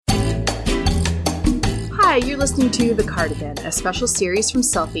Hi, you're listening to The Cardigan, a special series from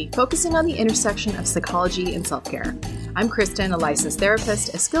Selfie focusing on the intersection of psychology and self-care. I'm Kristen, a licensed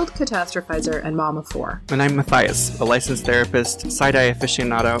therapist, a skilled catastrophizer, and mom of 4. And I'm Matthias, a licensed therapist, side-eye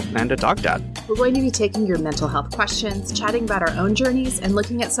aficionado, and a dog dad. We're going to be taking your mental health questions, chatting about our own journeys, and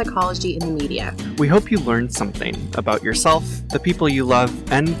looking at psychology in the media. We hope you learned something about yourself, the people you love,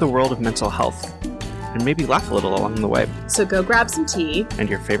 and the world of mental health. And maybe laugh a little along the way. So go grab some tea. And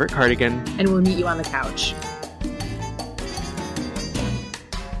your favorite cardigan. And we'll meet you on the couch.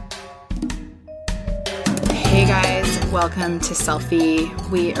 Hey guys, welcome to Selfie.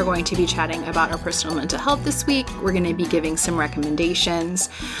 We are going to be chatting about our personal mental health this week. We're going to be giving some recommendations.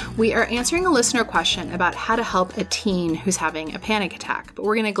 We are answering a listener question about how to help a teen who's having a panic attack, but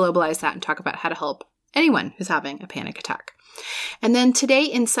we're going to globalize that and talk about how to help anyone who's having a panic attack. And then today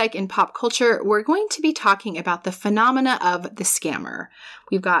in Psych and Pop Culture, we're going to be talking about the phenomena of the scammer.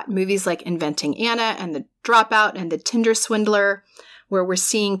 We've got movies like Inventing Anna and The Dropout and The Tinder Swindler, where we're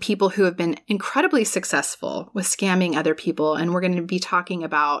seeing people who have been incredibly successful with scamming other people. And we're going to be talking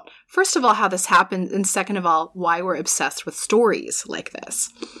about, first of all, how this happens, and second of all, why we're obsessed with stories like this.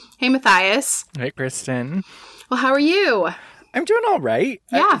 Hey, Matthias. Hey, Kristen. Well, how are you? I'm doing all right.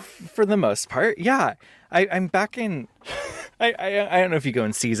 Yeah. For the most part. Yeah. I'm back in... I don't know if you go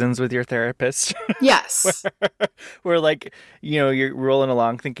in seasons with your therapist. Yes. where like, you know, you're rolling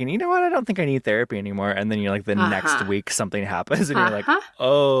along thinking, you know what, I don't think I need therapy anymore. And then you're like, the next week something happens and you're like,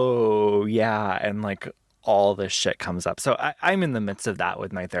 oh, yeah. And like all this shit comes up. So I'm in the midst of that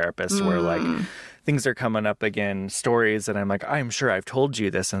with my therapist where like things are coming up again, stories. And I'm like, I'm sure I've told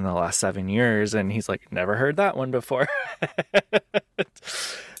you this in the last 7 years. And he's like, never heard that one before.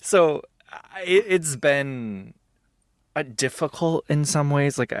 So it's been... difficult in some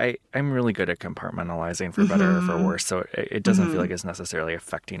ways. Like I'm really good at compartmentalizing for better or for worse, so it doesn't feel like it's necessarily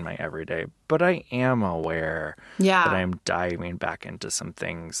affecting my everyday, but I am aware that I'm diving back into some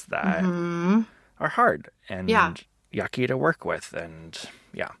things that are hard and yucky to work with, and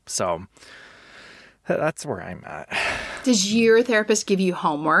so that's where I'm at. Does your therapist give you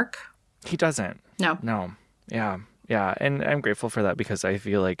homework? He doesn't. No. Yeah And I'm grateful for that because I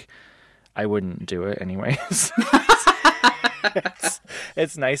feel like I wouldn't do it anyways.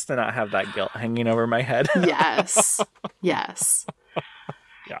 It's nice to not have that guilt hanging over my head. Yes. Yeah.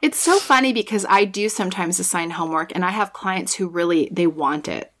 It's so funny because I do sometimes assign homework, and I have clients who really, they want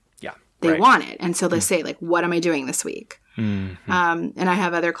it. Yeah. They want it. And so they say, like, what am I doing this week? Mm-hmm. And I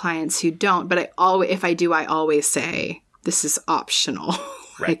have other clients who don't, but if I do, I always say, this is optional.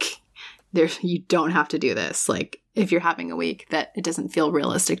 Right. Like, you don't have to do this. Like, if you're having a week that it doesn't feel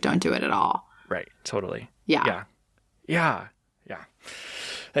realistic, don't do it at all. Right. Totally. Yeah.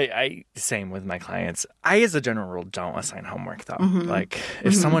 I same with my clients. I, as a general rule, don't assign homework though. Like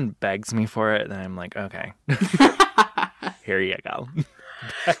if someone begs me for it, then I'm like, okay, here you go.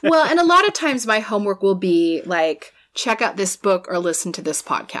 Well, and a lot of times my homework will be like, check out this book or listen to this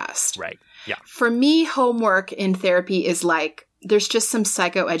podcast. Right. Yeah. For me, homework in therapy is like, there's just some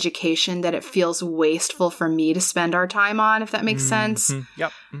psychoeducation that it feels wasteful for me to spend our time on, if that makes sense.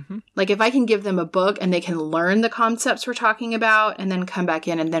 Yep. Like if I can give them a book and they can learn the concepts we're talking about and then come back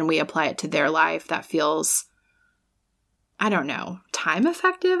in and then we apply it to their life, that feels, I don't know, time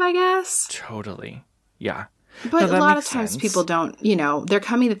effective, I guess. Totally. Yeah. But a lot of times people don't, they're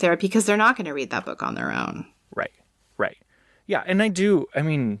coming to therapy because they're not going to read that book on their own. Right. Yeah. And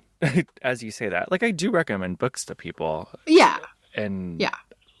as you say that, like I do recommend books to people. Yeah. And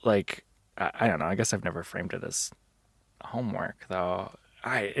like, I don't know, I guess I've never framed it as homework though.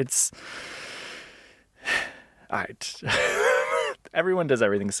 Everyone does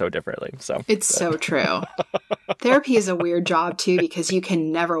everything so differently. So it's so true. Therapy is a weird job too, because you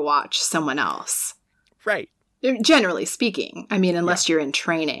can never watch someone else. Right. Generally speaking. I mean, unless you're in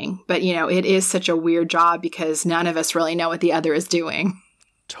training, but it is such a weird job because none of us really know what the other is doing.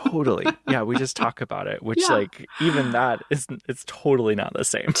 Totally. Yeah, we just talk about it, which like even that it's totally not the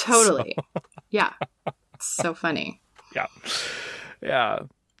same. Totally. So. Yeah. It's so funny. Yeah.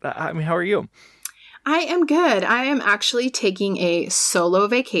 I mean, how are you? I am good. I am actually taking a solo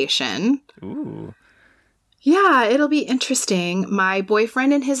vacation. Ooh. Yeah, it'll be interesting. My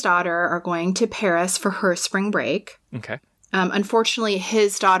boyfriend and his daughter are going to Paris for her spring break. Okay. Unfortunately,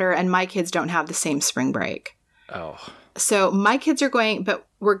 his daughter and my kids don't have the same spring break. Oh. So my kids are going, but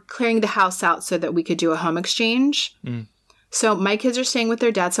we're clearing the house out so that we could do a home exchange. So my kids are staying with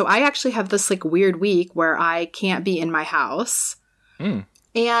their dad. So I actually have this like weird week where I can't be in my house.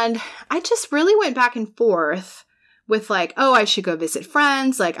 And I just really went back and forth with like, oh, I should go visit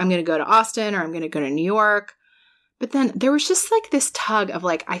friends. Like I'm going to go to Austin or I'm going to go to New York. But then there was just like this tug of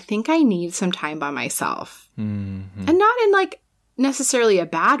like, I think I need some time by myself. Mm-hmm. And not in like necessarily a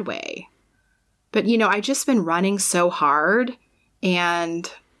bad way. But, you know, I just been running so hard and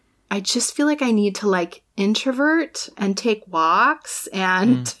I just feel like I need to like introvert and take walks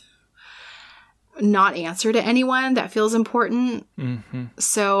and not answer to anyone that feels important. Mm-hmm.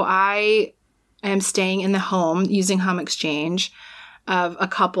 So I am staying in the home using Home Exchange of a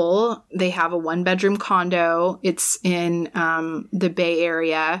couple. They have a 1-bedroom condo. It's in the Bay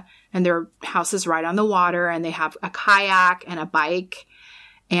Area, and their house is right on the water, and they have a kayak and a bike,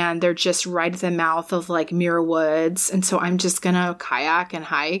 and they're just right at the mouth of like Muir Woods. And so I'm just going to kayak and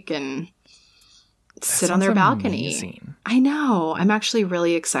hike and sit on their balcony. Amazing. I know. I'm actually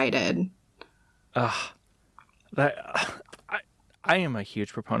really excited. I am a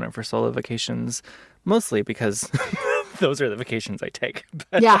huge proponent for solo vacations, mostly because those are the vacations I take.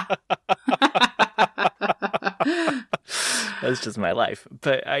 Yeah. That's just my life.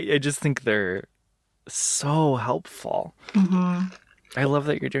 But I just think they're so helpful. Mm-hmm. I love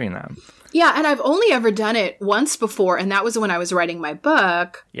that you're doing that. Yeah, and I've only ever done it once before, and that was when I was writing my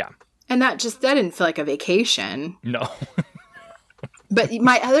book. Yeah. And that didn't feel like a vacation. No. But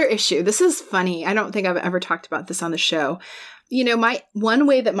my other issue, this is funny. I don't think I've ever talked about this on the show. You know, my one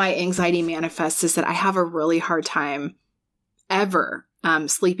way that my anxiety manifests is that I have a really hard time ever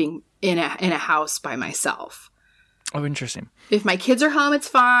sleeping in a house by myself. Oh, interesting. If my kids are home, it's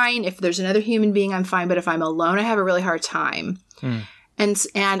fine. If there's another human being, I'm fine. But if I'm alone, I have a really hard time.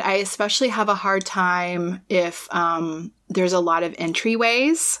 And I especially have a hard time if there's a lot of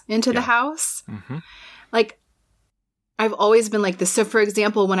entryways into the house. Mm-hmm. Like, I've always been like this. So, for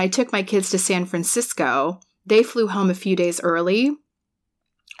example, when I took my kids to San Francisco, they flew home a few days early.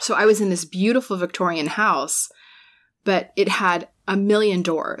 So I was in this beautiful Victorian house, but it had a million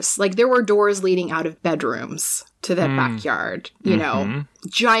doors. Like, there were doors leading out of bedrooms to the backyard, you know,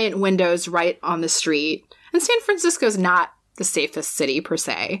 giant windows right on the street. And San Francisco's not the safest city per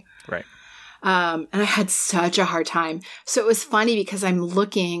se. Right. And I had such a hard time. So it was funny because I'm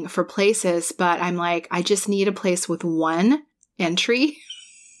looking for places, but I'm like, I just need a place with one entry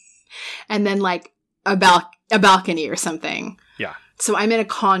and then like a balcony or something. Yeah. So I'm in a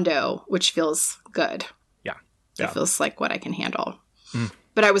condo, which feels good. Yeah. It feels like what I can handle.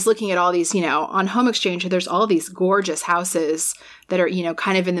 But I was looking at all these, you know, on Home Exchange, there's all these gorgeous houses that are, you know,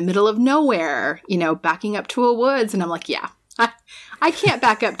 kind of in the middle of nowhere, you know, backing up to a woods. And I'm like, yeah, I can't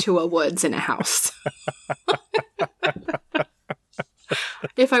back up to a woods in a house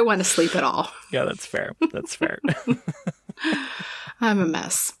if I want to sleep at all. Yeah, that's fair. That's fair. I'm a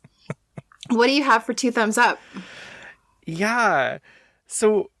mess. What do you have for 2 thumbs up? Yeah.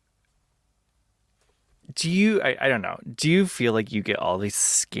 So do you, I don't know, do you feel like you get all these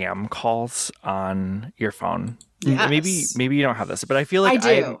scam calls on your phone? Yes. Maybe you don't have this, but I feel like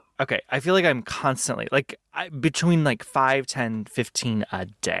I do. I feel like I'm constantly, like, between like 5, 10, 15 a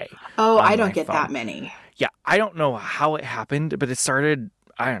day. Oh, I don't my get phone. that many. Yeah, I don't know how it happened, but it started,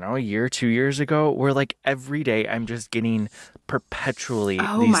 I don't know, a year, 2 years ago, where like every day I'm just getting perpetually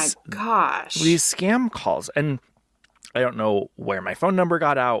My gosh. these scam calls. And I don't know where my phone number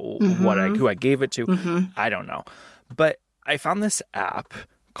got out, who I gave it to. I don't know. But I found this app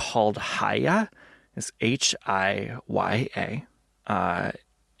called Hiya. It's Hiya.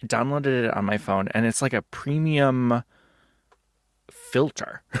 Downloaded it on my phone, and it's like a premium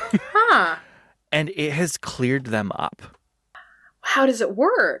filter. Huh. And it has cleared them up. How does it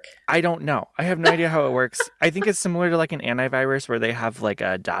work? I don't know. I have no idea how it works. I think it's similar to like an antivirus where they have like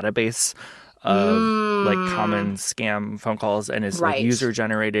a database of like common scam phone calls, and it's like user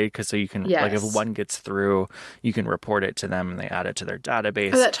generated, because so you can like if one gets through, you can report it to them and they add it to their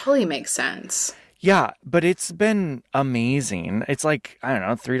database. Oh, that totally makes sense. Yeah, but it's been amazing. It's like, I don't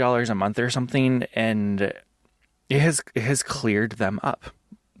know, $3 a month or something, and it has cleared them up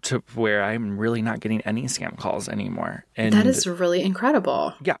to where I'm really not getting any scam calls anymore. And that is really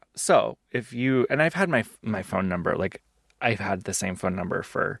incredible. yeah. So if you, and I've had my phone number, like I've had the same phone number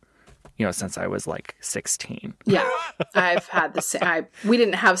for, you know, since I was like 16. Yeah, I've had the same. We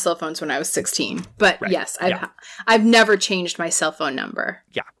didn't have cell phones when I was 16, but yes, I've never changed my cell phone number.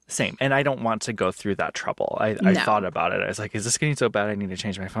 Yeah, same. And I don't want to go through that trouble. I thought about it. I was like, is this getting so bad I need to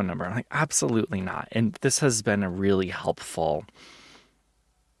change my phone number? I'm like, absolutely not. And this has been a really helpful.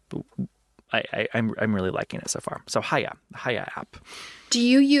 I'm really liking it so far. So Hiya app. Do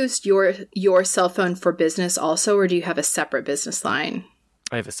you use your cell phone for business also, or do you have a separate business line?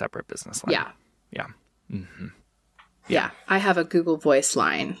 I have a separate business line. Yeah. Yeah. Mm-hmm. Yeah. I have a Google Voice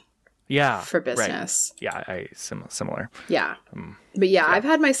line. Yeah. For business. Right. Yeah. Similar. Yeah. But yeah, I've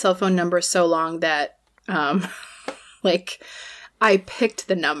had my cell phone number so long that Like, I picked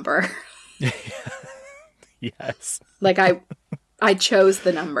the number. Yes. Like, I chose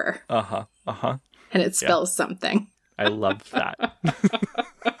the number. Uh-huh. Uh-huh. And it spells something. I love that.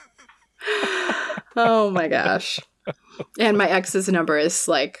 Oh my gosh. And my ex's number is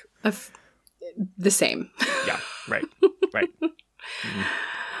like the same. Yeah, right. Right.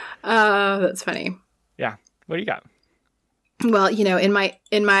 That's funny. Yeah. What do you got? Well, in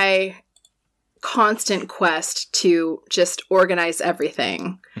my constant quest to just organize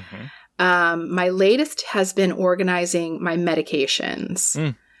everything, my latest has been organizing my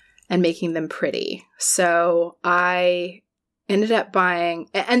medications and making them pretty. So I ended up buying,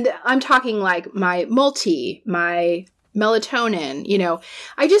 and I'm talking like my multi, my melatonin,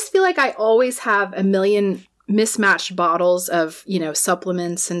 I just feel like I always have a million mismatched bottles of,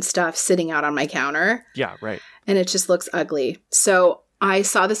 supplements and stuff sitting out on my counter. Yeah, right. And it just looks ugly. So I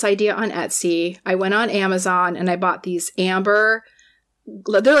saw this idea on Etsy. I went on Amazon and I bought these amber,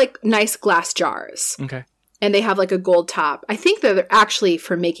 they're like nice glass jars. Okay. And they have like a gold top. I think they're actually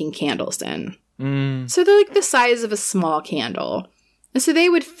for making candles in. So they're like the size of a small candle. And so they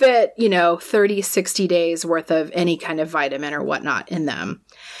would fit, 30, 60 days worth of any kind of vitamin or whatnot in them.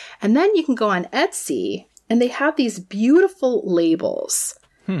 And then you can go on Etsy and they have these beautiful labels.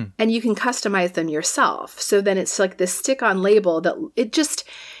 And you can customize them yourself. So then it's like this stick-on label that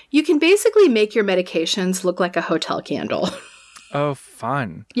you can basically make your medications look like a hotel candle. Oh,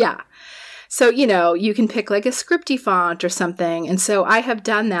 fun. Yeah. So, you can pick like a scripty font or something. And so I have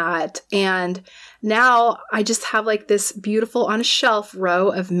done that. And now I just have like this beautiful on a shelf row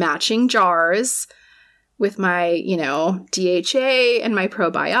of matching jars with my, DHA and my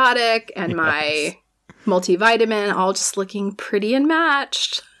probiotic and my multivitamin, all just looking pretty and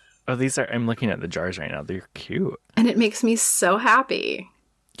matched. Oh, I'm looking at the jars right now. They're cute. And it makes me so happy.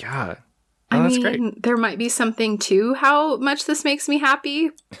 Yeah. Oh, that's great. There might be something to how much this makes me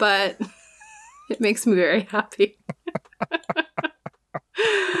happy, but it makes me very happy.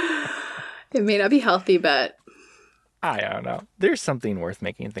 It may not be healthy, but I don't know. There's something worth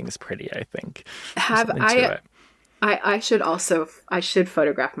making things pretty, I think. I should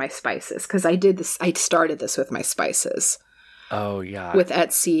photograph my spices because I did this. I started this with my spices. Oh, yeah. With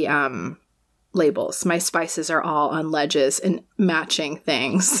Etsy labels. My spices are all on ledges and matching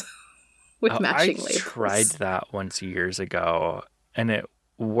things with matching labels. I tried that once years ago and it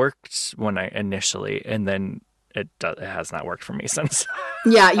worked initially, and then it has not worked for me since.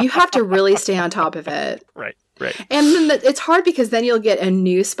 Yeah, you have to really stay on top of it. Right. And then it's hard because then you'll get a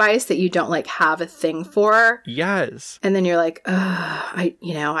new spice that you don't have a thing for. Yes. And then you're like, I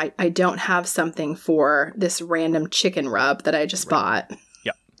don't have something for this random chicken rub that I just bought.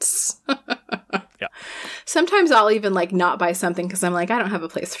 Yeah. Yeah. Sometimes I'll even not buy something because I'm like, I don't have a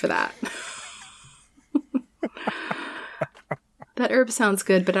place for that. That herb sounds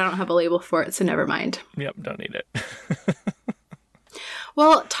good, but I don't have a label for it, so never mind. Yep, don't need it.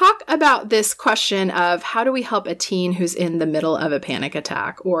 Well, talk about this question of how do we help a teen who's in the middle of a panic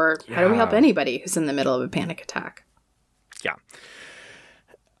attack, or how do we help anybody who's in the middle of a panic attack? Yeah.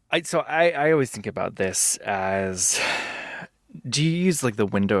 I always think about this as, do you use the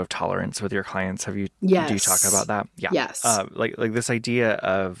window of tolerance with your clients? Yes. Do you talk about that? Yeah. Yes. Like this idea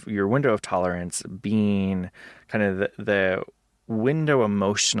of your window of tolerance being kind of the window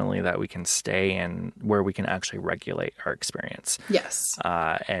emotionally that we can stay in where we can actually regulate our experience. Yes.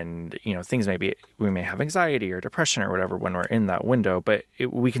 And, things we may have anxiety or depression or whatever when we're in that window, but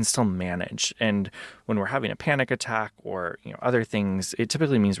we can still manage. And when we're having a panic attack or, other things, it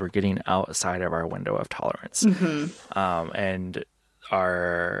typically means we're getting outside of our window of tolerance. And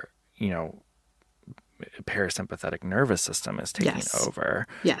our, parasympathetic nervous system is taking over.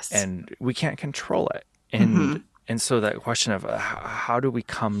 Yes. And we can't control it. And so that question of how do we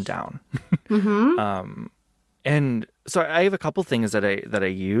come down? And so I have a couple things that I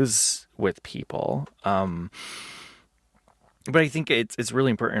use with people. But I think it's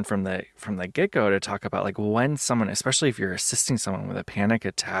really important from the get-go to talk about when someone, especially if you're assisting someone with a panic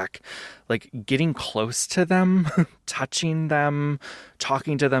attack, getting close to them, touching them,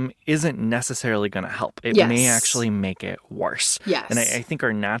 talking to them isn't necessarily going to help. It may actually make it worse. Yes. And I think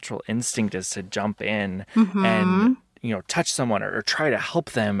our natural instinct is to jump in and touch someone or try to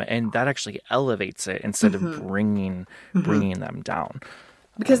help them, and that actually elevates it instead of bringing them down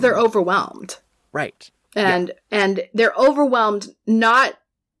because they're overwhelmed. Right. And they're overwhelmed,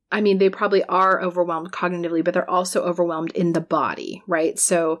 they probably are overwhelmed cognitively, but they're also overwhelmed in the body, right?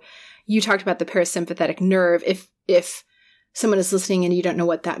 So you talked about the parasympathetic nerve. If someone is listening and you don't know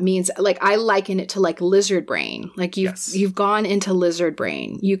what that means, I liken it to lizard brain. You've gone into lizard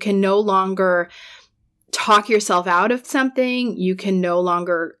brain. You can no longer talk yourself out of something. You can no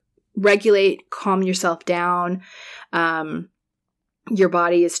longer regulate, calm yourself down. Your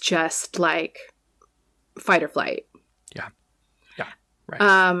body is just like fight or flight. Yeah. Yeah.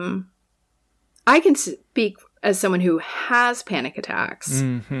 Right. I can speak as someone who has panic attacks.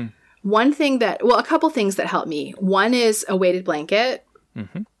 Mm-hmm. One thing a couple things that help me. One is a weighted blanket.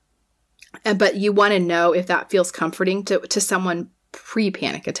 Mm-hmm. But you want to know if that feels comforting to someone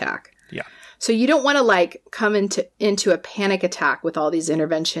pre-panic attack. Yeah. So you don't want to like come into a panic attack with all these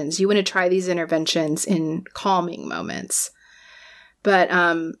interventions. You want to try these interventions in calming moments. But,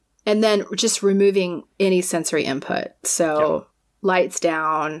 and then just removing any sensory input. So lights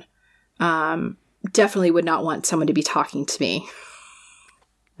down, definitely would not want someone to be talking to me.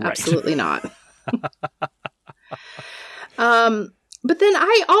 Right. Absolutely not. But then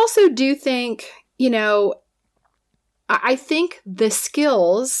I also do think, I think the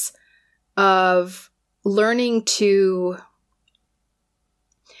skills of learning to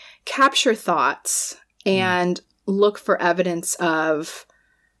capture thoughts and look for evidence of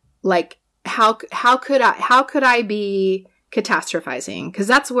like, how could I be catastrophizing? Because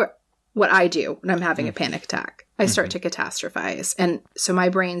that's what I do when I'm having a panic attack. I start to catastrophize. And so my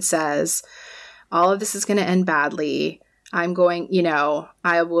brain says, all of this is going to end badly. I'm going,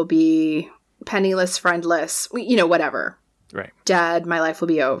 I will be penniless, friendless, whatever. Right. Dead. My life will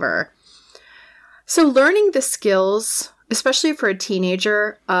be over. So learning the skills, especially for a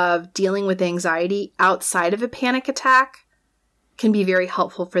teenager, of dealing with anxiety outside of a panic attack can be very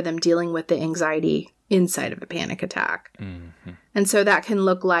helpful for them dealing with the anxiety inside of a panic attack. Mm-hmm. And so that can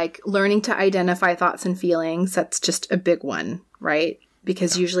look like learning to identify thoughts and feelings. That's just a big one, right?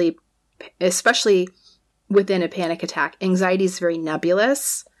 Because usually, especially within a panic attack, anxiety is very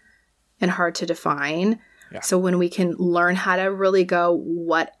nebulous and hard to define. Yeah. So when we can learn how to really go,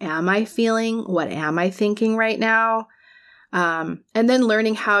 what am I feeling? What am I thinking right now? And then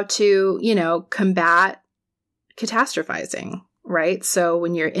learning how to, combat catastrophizing, right? So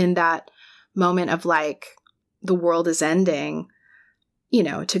when you're in that moment of like, the world is ending,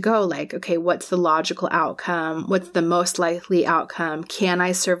 to go like, okay, what's the logical outcome? What's the most likely outcome? Can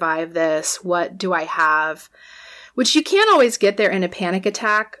I survive this? What do I have? Which you can't always get there in a panic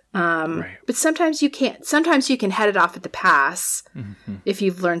attack. Right. But sometimes you can't. Sometimes you can head it off at the pass if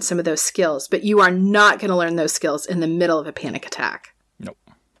you've learned some of those skills. But you are not going to learn those skills in the middle of a panic attack. Nope.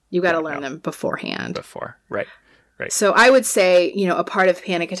 You got to learn them beforehand. Right. Right. So I would say, a part of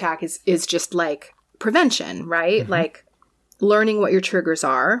panic attack is just like prevention, right? Mm-hmm. Like learning what your triggers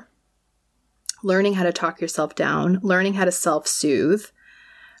are, learning how to talk yourself down, learning how to self-soothe,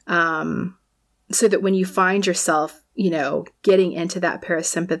 so that when you find yourself, getting into that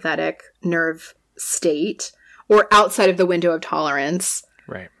parasympathetic nerve state or outside of the window of tolerance,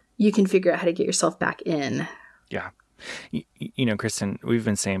 right, you can figure out how to get yourself back in. Yeah. Kristen, we've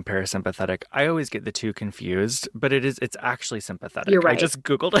been saying parasympathetic. I always get the two confused, but it's actually sympathetic. You're right. I just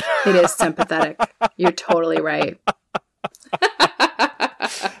Googled it. It is sympathetic. You're totally right.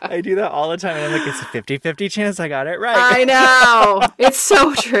 I do that all the time. And I'm like, it's a 50-50 chance I got it right. I know. It's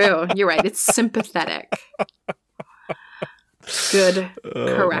so true. You're right. It's sympathetic. Good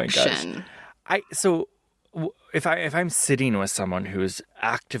correction. So if I'm sitting with someone who's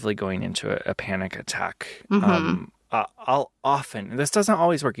actively going into a panic attack, I'll often, this doesn't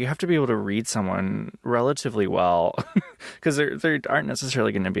always work. You have to be able to read someone relatively well because they aren't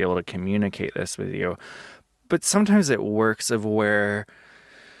necessarily going to be able to communicate this with you. But sometimes it works of where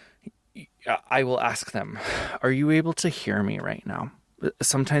I will ask them, are you able to hear me right now?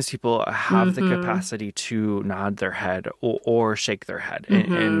 Sometimes people have the capacity to nod their head or shake their head.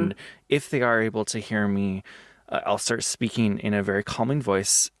 And if they are able to hear me, I'll start speaking in a very calming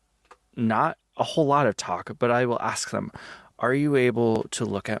voice, not a whole lot of talk, but I will ask them, are you able to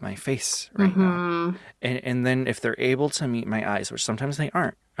look at my face right now? And then if they're able to meet my eyes, which sometimes they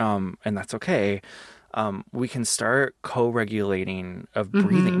aren't, and that's okay, we can start co-regulating of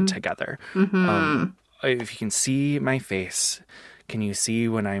breathing together. If you can see my face, can you see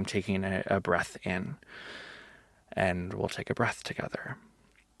when I'm taking a breath in? And we'll take a breath together.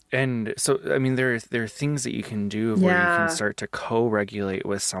 And so, I mean, there are things that you can do where you can start to co-regulate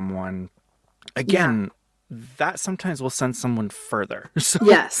with someone. Again, that sometimes will send someone further. So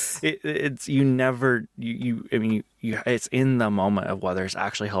yes. It's in the moment of whether it's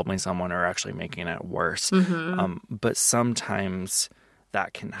actually helping someone or actually making it worse. But sometimes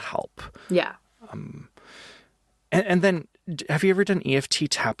that can help. Yeah. And then, have you ever done EFT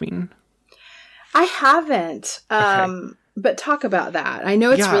tapping? I haven't. But talk about that. I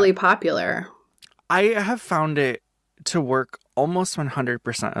know it's really popular. I have found it to work almost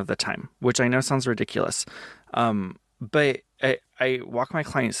 100% of the time, which I know sounds ridiculous. But I walk my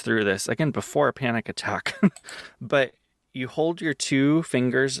clients through this, again, before a panic attack. But you hold your two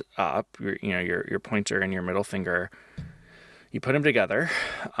fingers up, your pointer and your middle finger. You put them together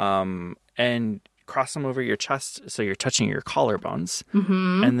and cross them over your chest so you're touching your collarbones.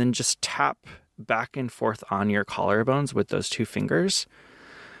 Mm-hmm. And then just tap back and forth on your collarbones with those two fingers.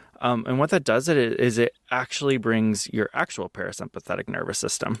 And what that does is it actually brings your actual parasympathetic nervous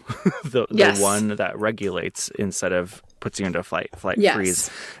system, the one that regulates instead of puts you into flight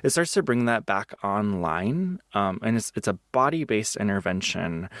freeze. It starts to bring that back online. And it's a body-based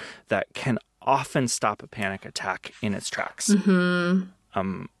intervention that can often stop a panic attack in its tracks.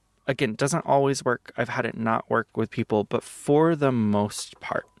 Mm-hmm. Again, doesn't always work. I've had it not work with people, but for the most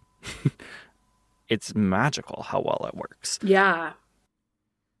part, it's magical how well it works. Yeah.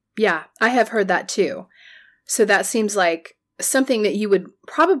 Yeah, I have heard that too. So that seems like something that you would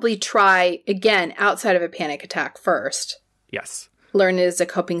probably try again outside of a panic attack first. Yes. Learn it as a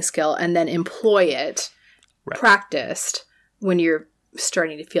coping skill and then employ it practiced when you're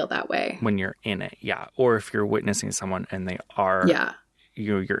starting to feel that way. When you're in it, yeah. Or if you're witnessing someone and they are,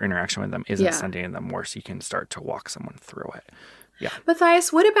 your interaction with them isn't sending them worse, you can start to walk someone through it. Yeah.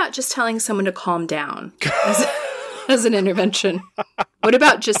 Matthias, what about just telling someone to calm down as an intervention? What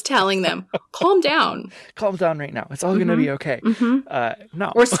about just telling them, calm down? Calm down right now. It's all going to be okay. Mm-hmm.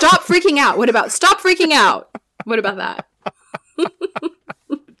 No. Or stop freaking out. What about stop freaking out? What about that?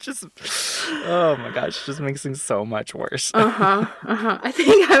 Just, oh my gosh, just makes things so much worse. I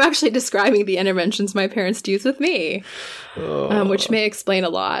think I'm actually describing the interventions my parents used with me, which may explain a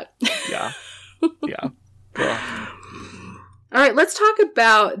lot. Yeah. All right, let's talk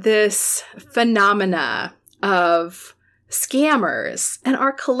about this phenomena of scammers and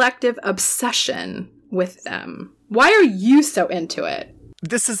our collective obsession with them. Why are you so into it?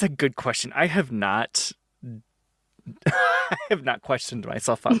 This is a good question. I have not questioned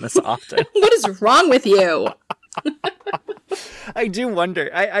myself on this often. What is wrong with you? I do wonder.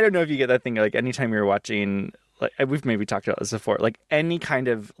 I don't know if you get that thing, like anytime you're watching, like we've maybe talked about this before, like any kind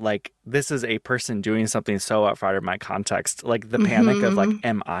of like, this is a person doing something so outside of my context, like the panic of like,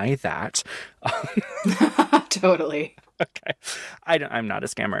 am I that? Totally. Okay. I'm not a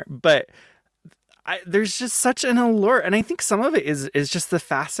scammer, but there's just such an allure. And I think some of it is just the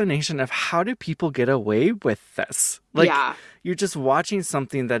fascination of how do people get away with this? Like you're just watching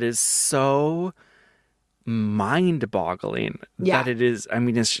something that is so mind-boggling that it is. I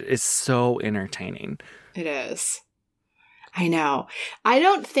mean, it's so entertaining. It is. I know. I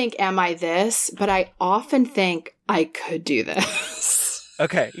don't think, am I this? But I often think I could do this.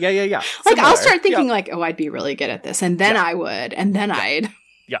 Okay. Yeah. Like I'll start thinking like, oh, I'd be really good at this. And then I would. And then I'd.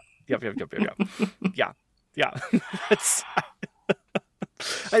 Yep. Yeah.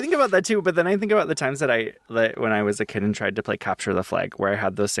 I think about that too, but then I think about the times that when I was a kid and tried to play Capture the Flag, where I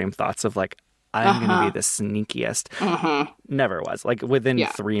had those same thoughts of like, I'm going to be the sneakiest. Never was. Like within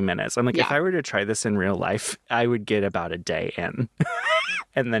 3 minutes. I'm like, if I were to try this in real life, I would get about a day in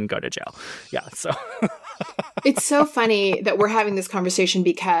and then go to jail. Yeah. So it's so funny that we're having this conversation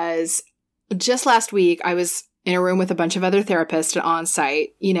because just last week I was in a room with a bunch of other therapists on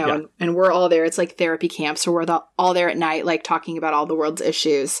site, and we're all there. It's like therapy camp. So we're all there at night, like talking about all the world's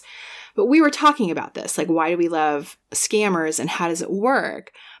issues. But we were talking about this, like, why do we love scammers and how does it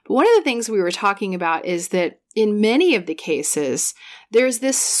work? But one of the things we were talking about is that in many of the cases, there's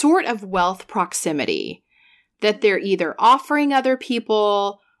this sort of wealth proximity that they're either offering other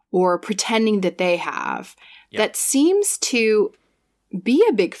people or pretending that they have that seems to be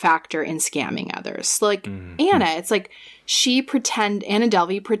a big factor in scamming others. Like Anna, it's like Anna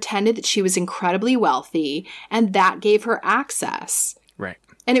Delvey pretended that she was incredibly wealthy and that gave her access. Right.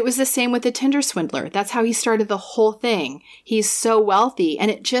 And it was the same with the Tinder swindler. That's how he started the whole thing. He's so wealthy. And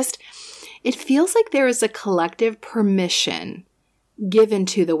it feels like there is a collective permission given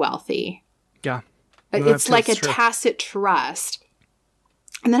to the wealthy. Yeah. It's like a tacit trust.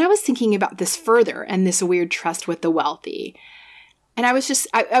 And then I was thinking about this further and this weird trust with the wealthy. And I was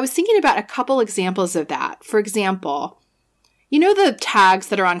thinking about a couple examples of that. For example, the tags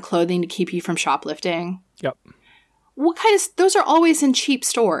that are on clothing to keep you from shoplifting? Yep. Those are always in cheap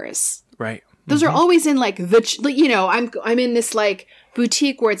stores. Right. Those are always in like I'm in this like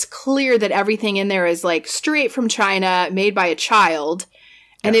boutique where it's clear that everything in there is like straight from China, made by a child.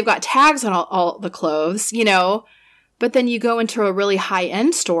 And they've got tags on all the clothes, but then you go into a really high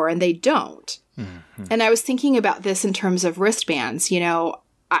end store and they don't. Mm-hmm. And I was thinking about this in terms of wristbands.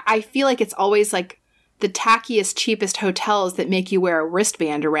 I feel like it's always like the tackiest, cheapest hotels that make you wear a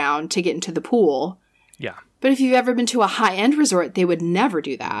wristband around to get into the pool. Yeah. But if you've ever been to a high-end resort, they would never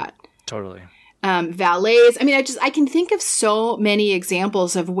do that. Totally. Valets. I mean, I can think of so many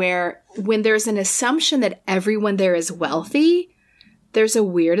examples of where when there's an assumption that everyone there is wealthy, there's a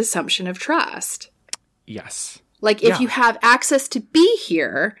weird assumption of trust. Yes. Like if you have access to be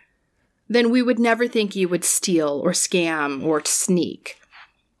here, then we would never think you would steal or scam or sneak.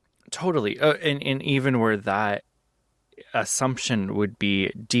 Totally. And even where that assumption would be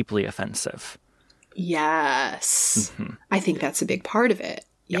deeply offensive. Yes. Mm-hmm. I think that's a big part of it.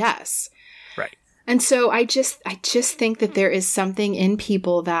 Yep. Yes. Right. And so I just think that there is something in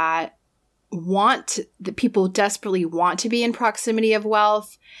people that people desperately want to be in proximity of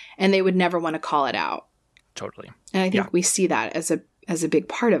wealth, and they would never want to call it out. Totally. And I think we see that as a big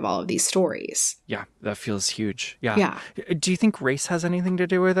part of all of these stories. Yeah, that feels huge. Yeah. Do you think race has anything to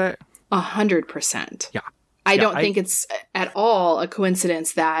do with it? 100%. Yeah. I don't think it's at all a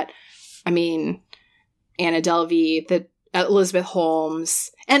coincidence that, I mean, Anna Delvey, Elizabeth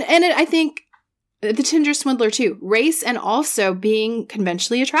Holmes, and I think the Tinder swindler too, race and also being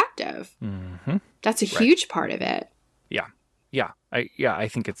conventionally attractive. Mm-hmm. That's a huge part of it. Yeah. I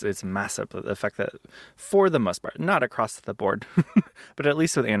think it's massive. The fact that for the most part, not across the board, but at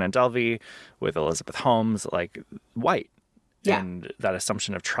least with Anna Delvey, with Elizabeth Holmes, like white. Yeah. And that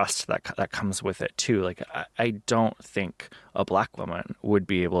assumption of trust that comes with it too. Like I don't think a black woman would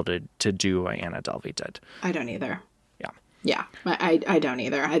be able to do what Anna Delvey did. I don't either. Yeah. Yeah, I don't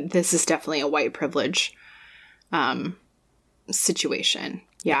either. This is definitely a white privilege situation.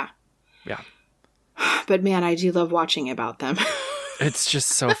 Yeah. Yeah. But man, I do love watching about them. It's just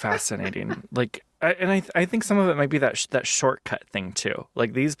so fascinating. Like, I think some of it might be that shortcut thing too.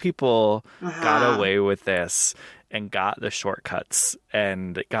 Like these people got away with this and got the shortcuts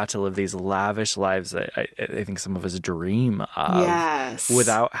and got to live these lavish lives that I think some of us dream of. Yes.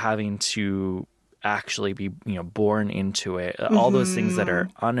 Without having to actually be born into it. All those things that are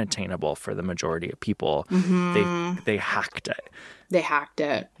unattainable for the majority of people, they hacked it. They hacked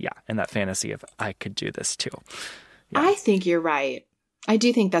it. Yeah, and that fantasy of I could do this too. Yeah. I think you're right. I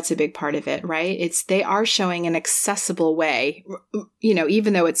do think that's a big part of it, right? They are showing an accessible way,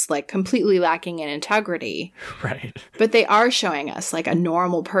 even though it's like completely lacking in integrity. Right. But they are showing us like a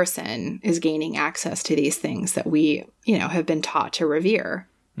normal person is gaining access to these things that we, have been taught to revere.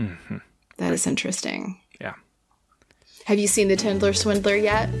 Mm-hmm. That is interesting. Yeah. Have you seen the Tinder Swindler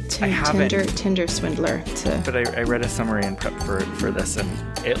yet? I haven't. Tinder Swindler. But I read a summary and prep for this,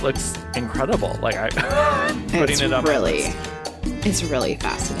 and it looks incredible. Like putting it up. It's really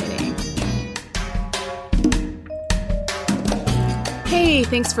fascinating. Hey,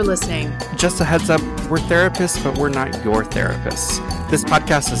 thanks for listening. Just a heads up, we're therapists, but we're not your therapists. This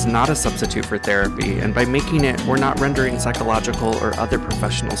podcast is not a substitute for therapy, and by making it, we're not rendering psychological or other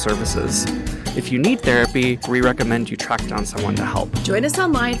professional services. If you need therapy, we recommend you track down someone to help. Join us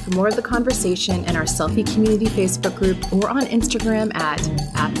online for more of the conversation in our Selfie Community Facebook group or on Instagram at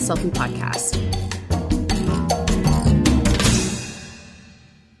Selfie Podcast.